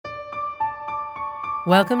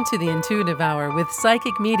Welcome to the Intuitive Hour with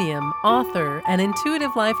psychic medium, author, and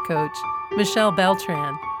intuitive life coach, Michelle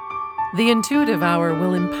Beltran. The Intuitive Hour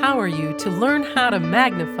will empower you to learn how to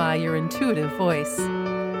magnify your intuitive voice.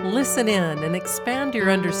 Listen in and expand your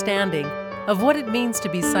understanding of what it means to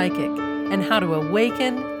be psychic and how to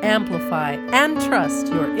awaken, amplify, and trust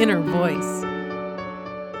your inner voice.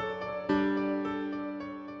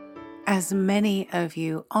 As many of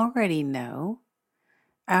you already know,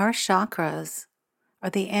 our chakras are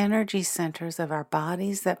the energy centers of our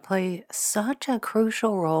bodies that play such a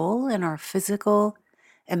crucial role in our physical,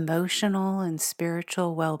 emotional, and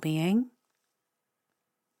spiritual well-being.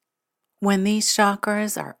 When these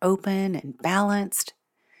chakras are open and balanced,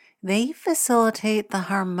 they facilitate the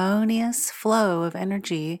harmonious flow of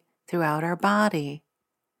energy throughout our body.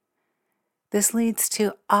 This leads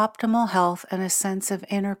to optimal health and a sense of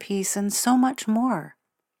inner peace and so much more.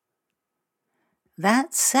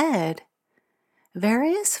 That said,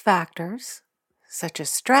 various factors such as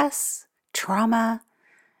stress, trauma,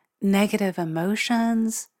 negative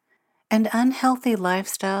emotions, and unhealthy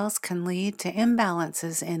lifestyles can lead to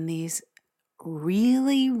imbalances in these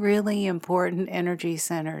really, really important energy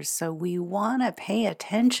centers. So we want to pay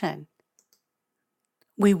attention.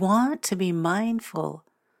 We want to be mindful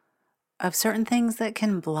of certain things that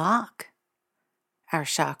can block our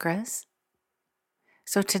chakras.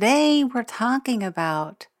 So today we're talking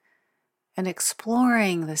about and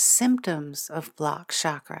exploring the symptoms of blocked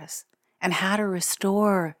chakras and how to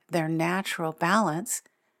restore their natural balance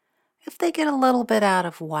if they get a little bit out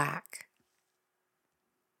of whack.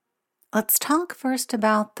 Let's talk first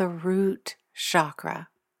about the root chakra.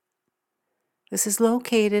 This is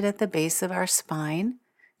located at the base of our spine.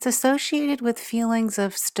 It's associated with feelings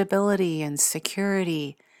of stability and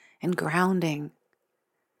security and grounding.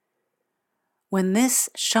 When this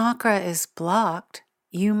chakra is blocked,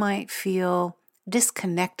 you might feel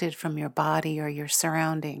disconnected from your body or your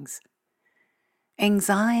surroundings.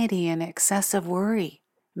 Anxiety and excessive worry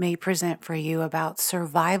may present for you about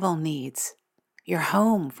survival needs, your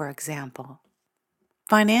home, for example.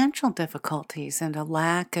 Financial difficulties and a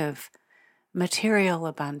lack of material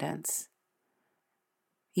abundance.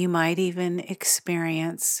 You might even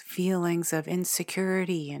experience feelings of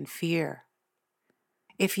insecurity and fear.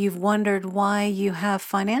 If you've wondered why you have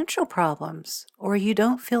financial problems or you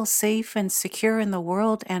don't feel safe and secure in the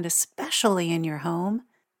world and especially in your home,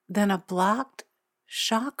 then a blocked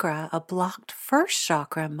chakra, a blocked first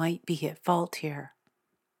chakra might be at fault here.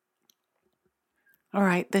 All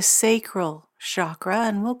right, the sacral chakra,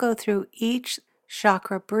 and we'll go through each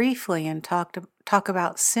chakra briefly and talk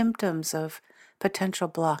about symptoms of potential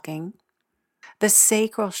blocking. The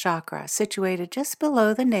sacral chakra, situated just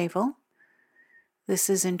below the navel. This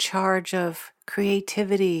is in charge of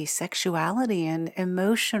creativity, sexuality, and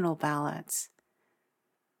emotional balance.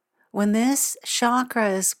 When this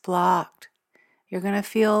chakra is blocked, you're going to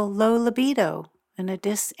feel low libido and a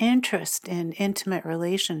disinterest in intimate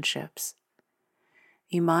relationships.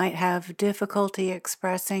 You might have difficulty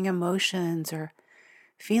expressing emotions or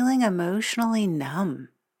feeling emotionally numb.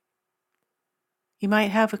 You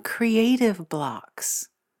might have creative blocks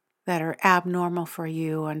that are abnormal for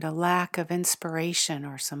you and a lack of inspiration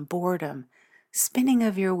or some boredom, spinning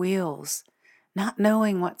of your wheels, not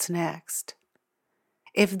knowing what's next.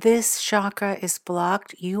 If this chakra is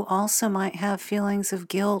blocked, you also might have feelings of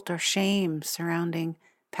guilt or shame surrounding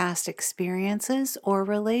past experiences or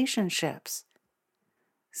relationships.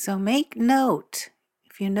 So make note,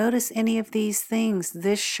 if you notice any of these things,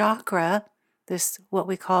 this chakra, this what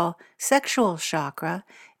we call sexual chakra,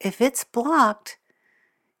 if it's blocked,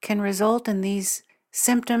 can result in these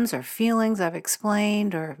symptoms or feelings I've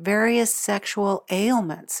explained or various sexual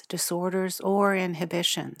ailments, disorders, or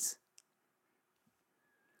inhibitions.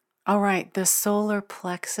 All right, the solar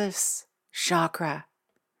plexus chakra.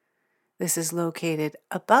 This is located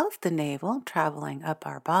above the navel, traveling up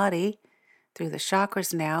our body through the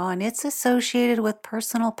chakras now, and it's associated with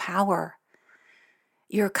personal power,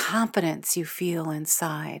 your confidence you feel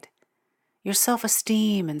inside, your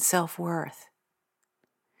self-esteem and self-worth.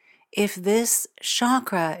 If this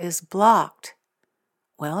chakra is blocked,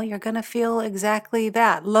 well, you're going to feel exactly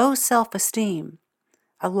that. Low self-esteem,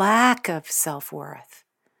 a lack of self-worth,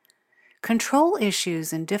 control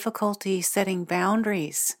issues and difficulty setting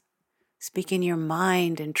boundaries. Speaking your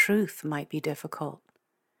mind and truth might be difficult.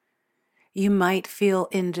 You might feel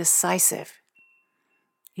indecisive.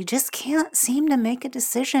 You just can't seem to make a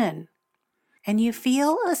decision. And you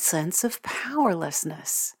feel a sense of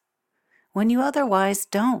powerlessness when you otherwise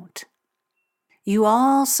don't. You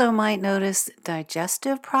also might notice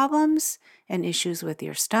digestive problems and issues with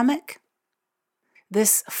your stomach.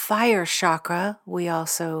 This fire chakra, we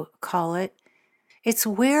also call it, it's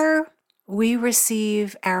where we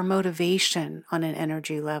receive our motivation on an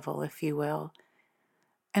energy level, if you will,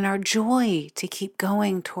 and our joy to keep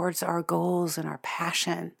going towards our goals and our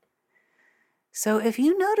passion. So if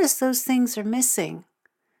you notice those things are missing,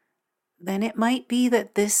 then it might be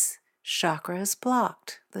that this chakra is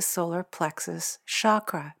blocked, the solar plexus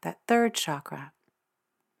chakra, that third chakra.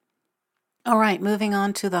 All right, moving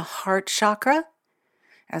on to the heart chakra.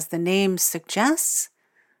 As the name suggests,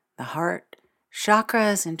 the heart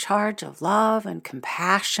chakra is in charge of love and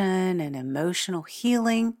compassion and emotional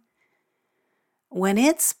healing. When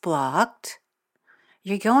it's blocked,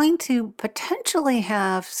 you're going to potentially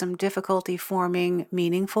have some difficulty forming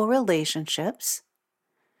meaningful relationships.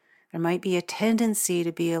 There might be a tendency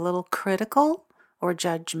to be a little critical or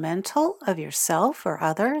judgmental of yourself or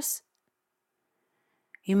others.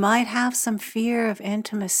 You might have some fear of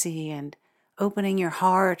intimacy and opening your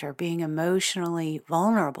heart or being emotionally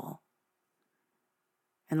vulnerable.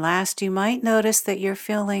 And last, you might notice that you're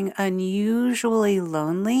feeling unusually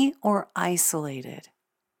lonely or isolated.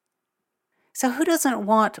 So who doesn't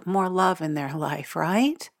want more love in their life,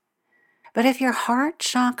 right? But if your heart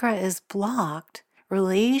chakra is blocked,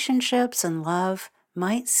 relationships and love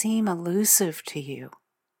might seem elusive to you.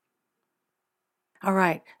 All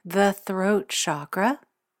right, the throat chakra.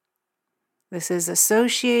 This is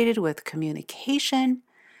associated with communication,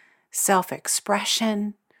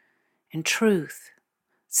 self-expression, and truth,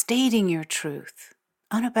 stating your truth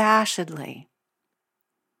unabashedly.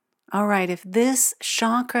 All right, if this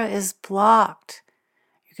chakra is blocked,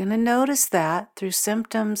 you're going to notice that through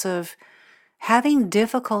symptoms of having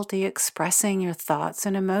difficulty expressing your thoughts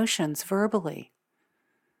and emotions verbally,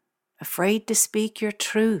 afraid to speak your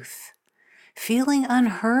truth, feeling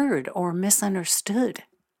unheard or misunderstood.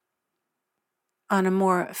 On a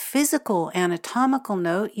more physical anatomical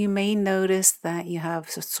note, you may notice that you have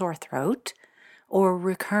a sore throat or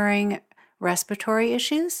recurring respiratory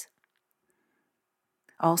issues.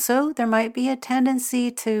 Also, there might be a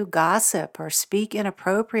tendency to gossip or speak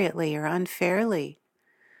inappropriately or unfairly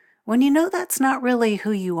when you know that's not really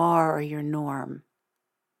who you are or your norm.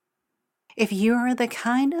 If you're the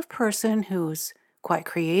kind of person who's quite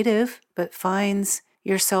creative but finds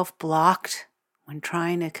yourself blocked when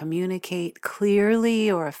trying to communicate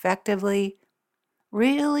clearly or effectively,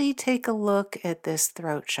 really take a look at this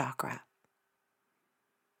throat chakra.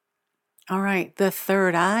 All right, the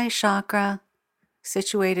third eye chakra,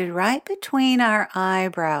 situated right between our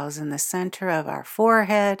eyebrows in the center of our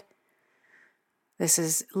forehead. This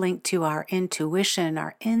is linked to our intuition,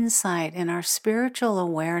 our insight, and our spiritual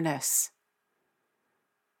awareness.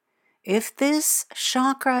 If this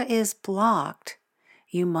chakra is blocked,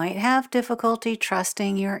 you might have difficulty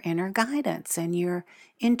trusting your inner guidance and your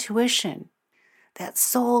intuition, that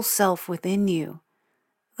soul self within you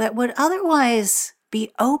that would otherwise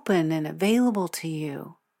be open and available to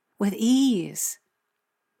you with ease.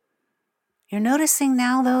 You're noticing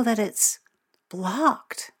now, though, that it's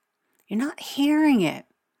blocked. You're not hearing it,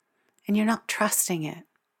 and you're not trusting it.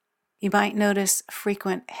 You might notice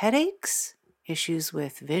frequent headaches, issues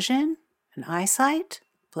with vision and eyesight,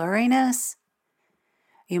 blurriness.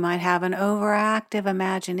 You might have an overactive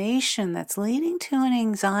imagination that's leading to an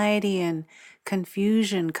anxiety and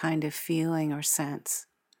confusion kind of feeling or sense.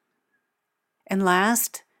 And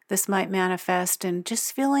last, this might manifest in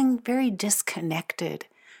just feeling very disconnected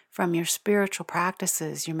from your spiritual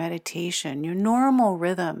practices, your meditation, your normal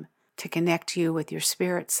rhythm to connect you with your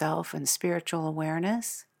spirit self and spiritual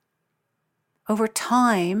awareness. Over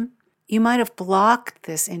time, you might have blocked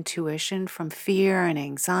this intuition from fear and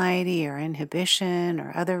anxiety or inhibition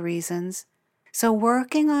or other reasons. So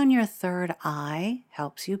working on your third eye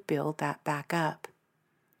helps you build that back up.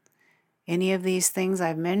 Any of these things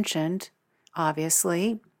I've mentioned,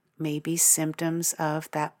 obviously, may be symptoms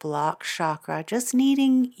of that blocked chakra, just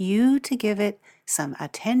needing you to give it some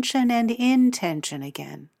attention and intention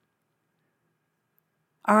again.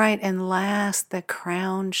 All right, and last, the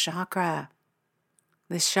crown chakra.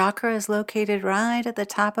 This chakra is located right at the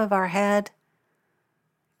top of our head,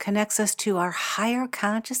 connects us to our higher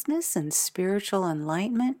consciousness and spiritual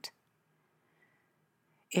enlightenment.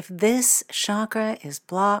 If this chakra is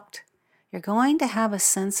blocked, you're going to have a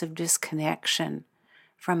sense of disconnection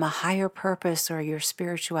from a higher purpose or your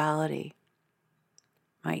spirituality.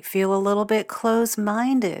 Might feel a little bit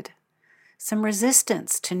closed-minded, some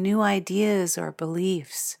resistance to new ideas or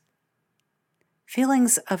beliefs.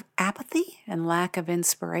 Feelings of apathy and lack of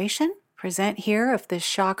inspiration present here if this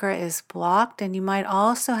chakra is blocked, and you might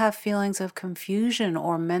also have feelings of confusion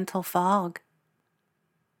or mental fog.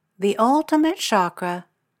 The ultimate chakra,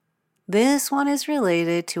 This one is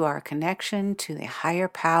related to our connection to the higher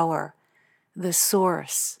power, the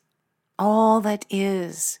source, all that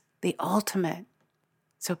is, the ultimate.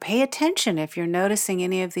 So pay attention if you're noticing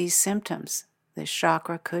any of these symptoms. This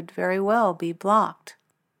chakra could very well be blocked.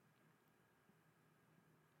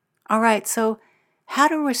 All right, so how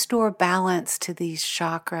to restore balance to these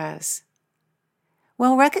chakras?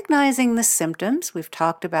 Well, recognizing the symptoms we've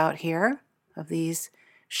talked about here of these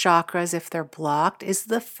chakras, if they're blocked, is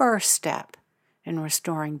the first step in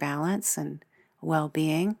restoring balance and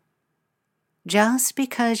well-being. Just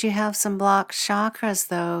because you have some blocked chakras,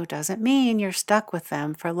 though, doesn't mean you're stuck with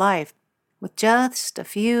them for life. With just a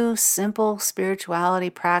few simple spirituality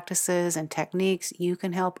practices and techniques, you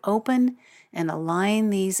can help open and align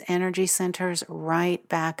these energy centers right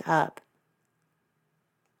back up.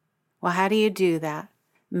 Well, how do you do that?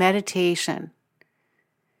 Meditation.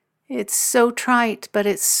 It's so trite, but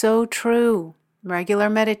it's so true. Regular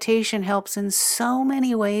meditation helps in so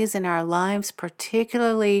many ways in our lives,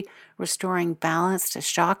 particularly restoring balance to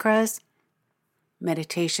chakras.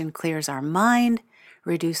 Meditation clears our mind,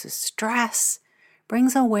 reduces stress,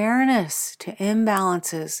 brings awareness to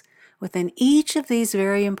imbalances within each of these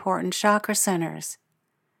very important chakra centers.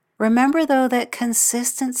 Remember, though, that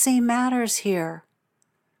consistency matters here.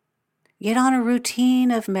 Get on a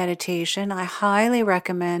routine of meditation. I highly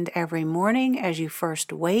recommend every morning as you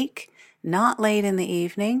first wake, not late in the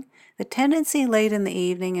evening. The tendency late in the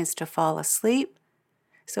evening is to fall asleep.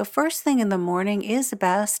 So first thing in the morning is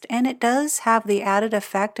best, and it does have the added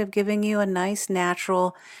effect of giving you a nice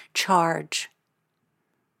natural charge.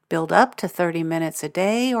 Build up to 30 minutes a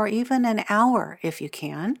day or even an hour if you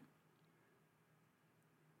can.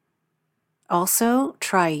 Also,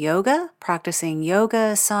 try yoga. Practicing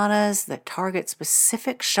yoga asanas that target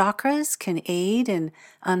specific chakras can aid in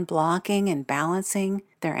unblocking and balancing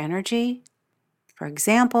their energy. For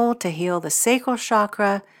example, to heal the sacral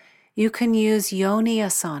chakra, you can use yoni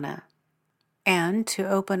asana. And to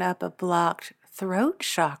open up a blocked throat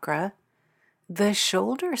chakra, the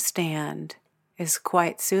shoulder stand is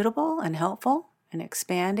quite suitable and helpful in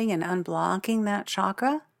expanding and unblocking that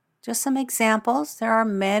chakra. Just some examples. There are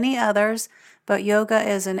many others, but yoga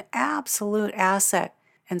is an absolute asset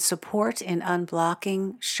and support in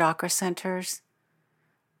unblocking chakra centers.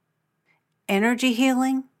 Energy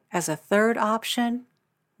healing as a third option.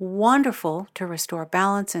 Wonderful to restore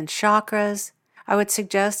balance in chakras. I would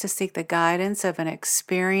suggest to seek the guidance of an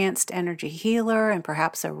experienced energy healer and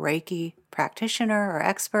perhaps a Reiki practitioner or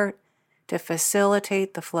expert to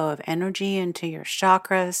facilitate the flow of energy into your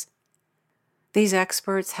chakras. These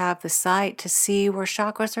experts have the sight to see where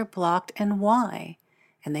chakras are blocked and why,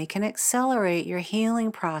 and they can accelerate your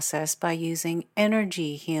healing process by using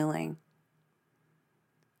energy healing.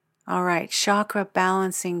 All right, chakra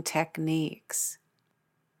balancing techniques.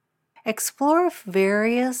 Explore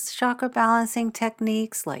various chakra balancing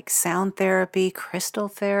techniques like sound therapy, crystal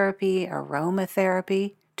therapy,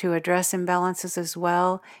 aromatherapy to address imbalances as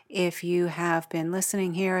well. If you have been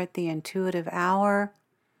listening here at the Intuitive Hour,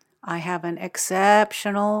 I have an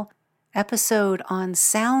exceptional episode on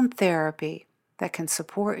sound therapy that can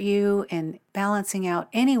support you in balancing out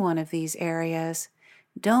any one of these areas.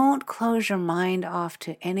 Don't close your mind off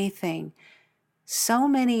to anything. So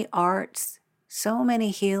many arts, so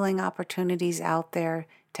many healing opportunities out there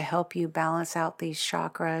to help you balance out these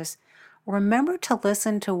chakras. Remember to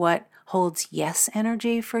listen to what holds yes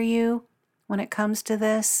energy for you when it comes to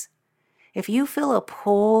this. If you feel a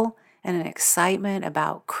pull and an excitement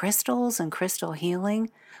about crystals and crystal healing,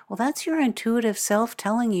 well, that's your intuitive self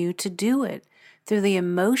telling you to do it through the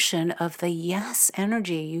emotion of the yes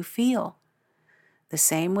energy you feel. The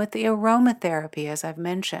same with the aromatherapy, as I've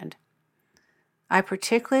mentioned. I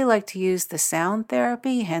particularly like to use the sound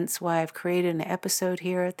therapy, hence why I've created an episode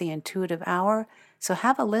here at the Intuitive Hour, so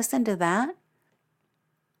have a listen to that.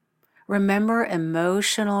 Remember,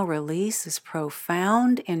 emotional release is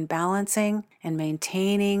profound in balancing and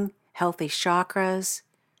maintaining healthy chakras.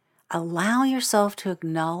 Allow yourself to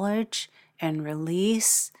acknowledge and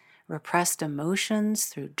release repressed emotions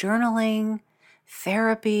through journaling,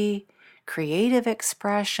 therapy, creative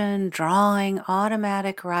expression, drawing,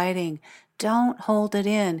 automatic writing. Don't hold it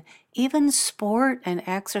in. Even sport and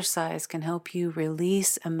exercise can help you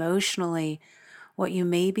release emotionally what you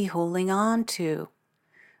may be holding on to.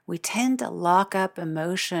 We tend to lock up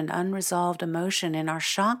emotion, unresolved emotion in our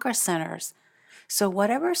chakra centers. So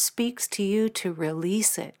whatever speaks to you to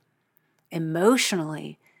release it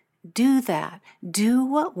emotionally, do that. Do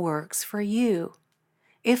what works for you.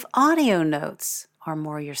 If audio notes are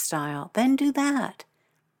more your style, then do that.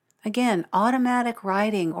 Again, automatic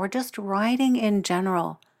writing or just writing in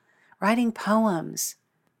general, writing poems.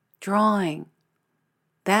 drawing.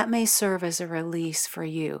 That may serve as a release for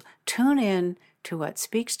you. Tune in to what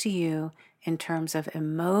speaks to you in terms of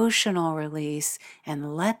emotional release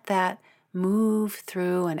and let that move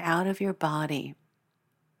through and out of your body.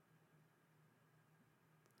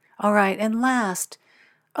 All right, and last,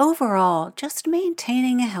 overall, just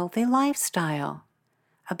maintaining a healthy lifestyle,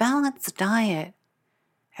 a balanced diet,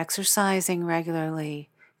 exercising regularly,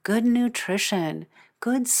 good nutrition,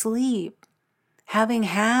 good sleep, having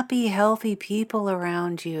happy, healthy people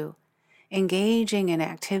around you, engaging in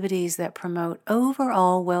activities that promote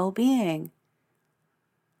overall well-being.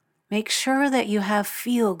 Make sure that you have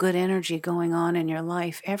feel-good energy going on in your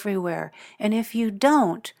life everywhere, and if you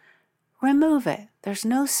don't, remove it. There's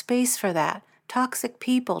no space for that. Toxic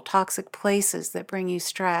people, toxic places that bring you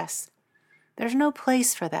stress. There's no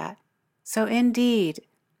place for that. So indeed,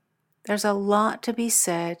 there's a lot to be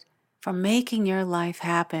said for making your life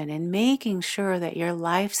happen and making sure that your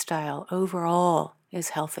lifestyle overall is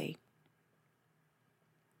healthy.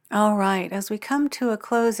 All right, as we come to a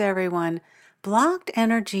close, everyone, blocked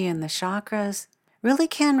energy in the chakras really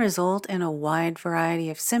can result in a wide variety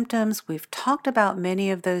of symptoms. We've talked about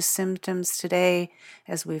many of those symptoms today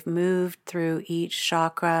as we've moved through each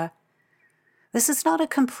chakra. This is not a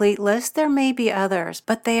complete list. There may be others,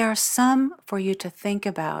 but they are some for you to think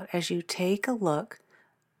about as you take a look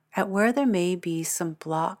at where there may be some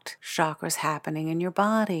blocked chakras happening in your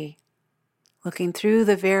body. Looking through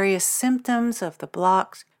the various symptoms of the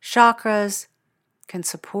blocked chakras can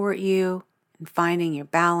support you in finding your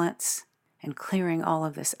balance and clearing all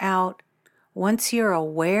of this out. Once you're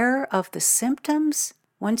aware of the symptoms,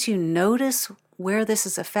 once you notice where this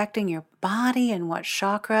is affecting your body and what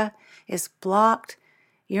chakra is blocked,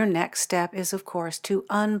 your next step is, of course, to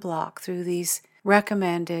unblock through these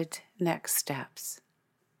recommended next steps.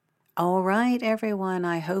 All right, everyone,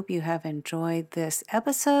 I hope you have enjoyed this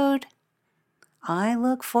episode. I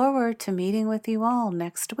look forward to meeting with you all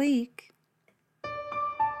next week.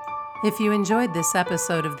 If you enjoyed this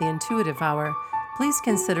episode of the Intuitive Hour, please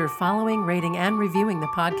consider following, rating, and reviewing the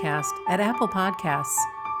podcast at Apple Podcasts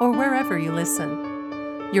or wherever you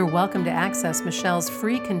listen. You're welcome to access Michelle's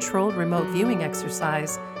free controlled remote viewing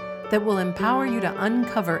exercise that will empower you to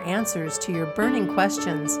uncover answers to your burning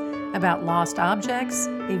questions about lost objects,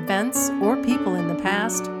 events, or people in the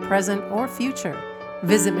past, present, or future.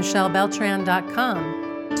 Visit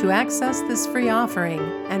michellebeltran.com to access this free offering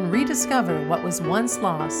and rediscover what was once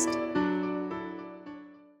lost.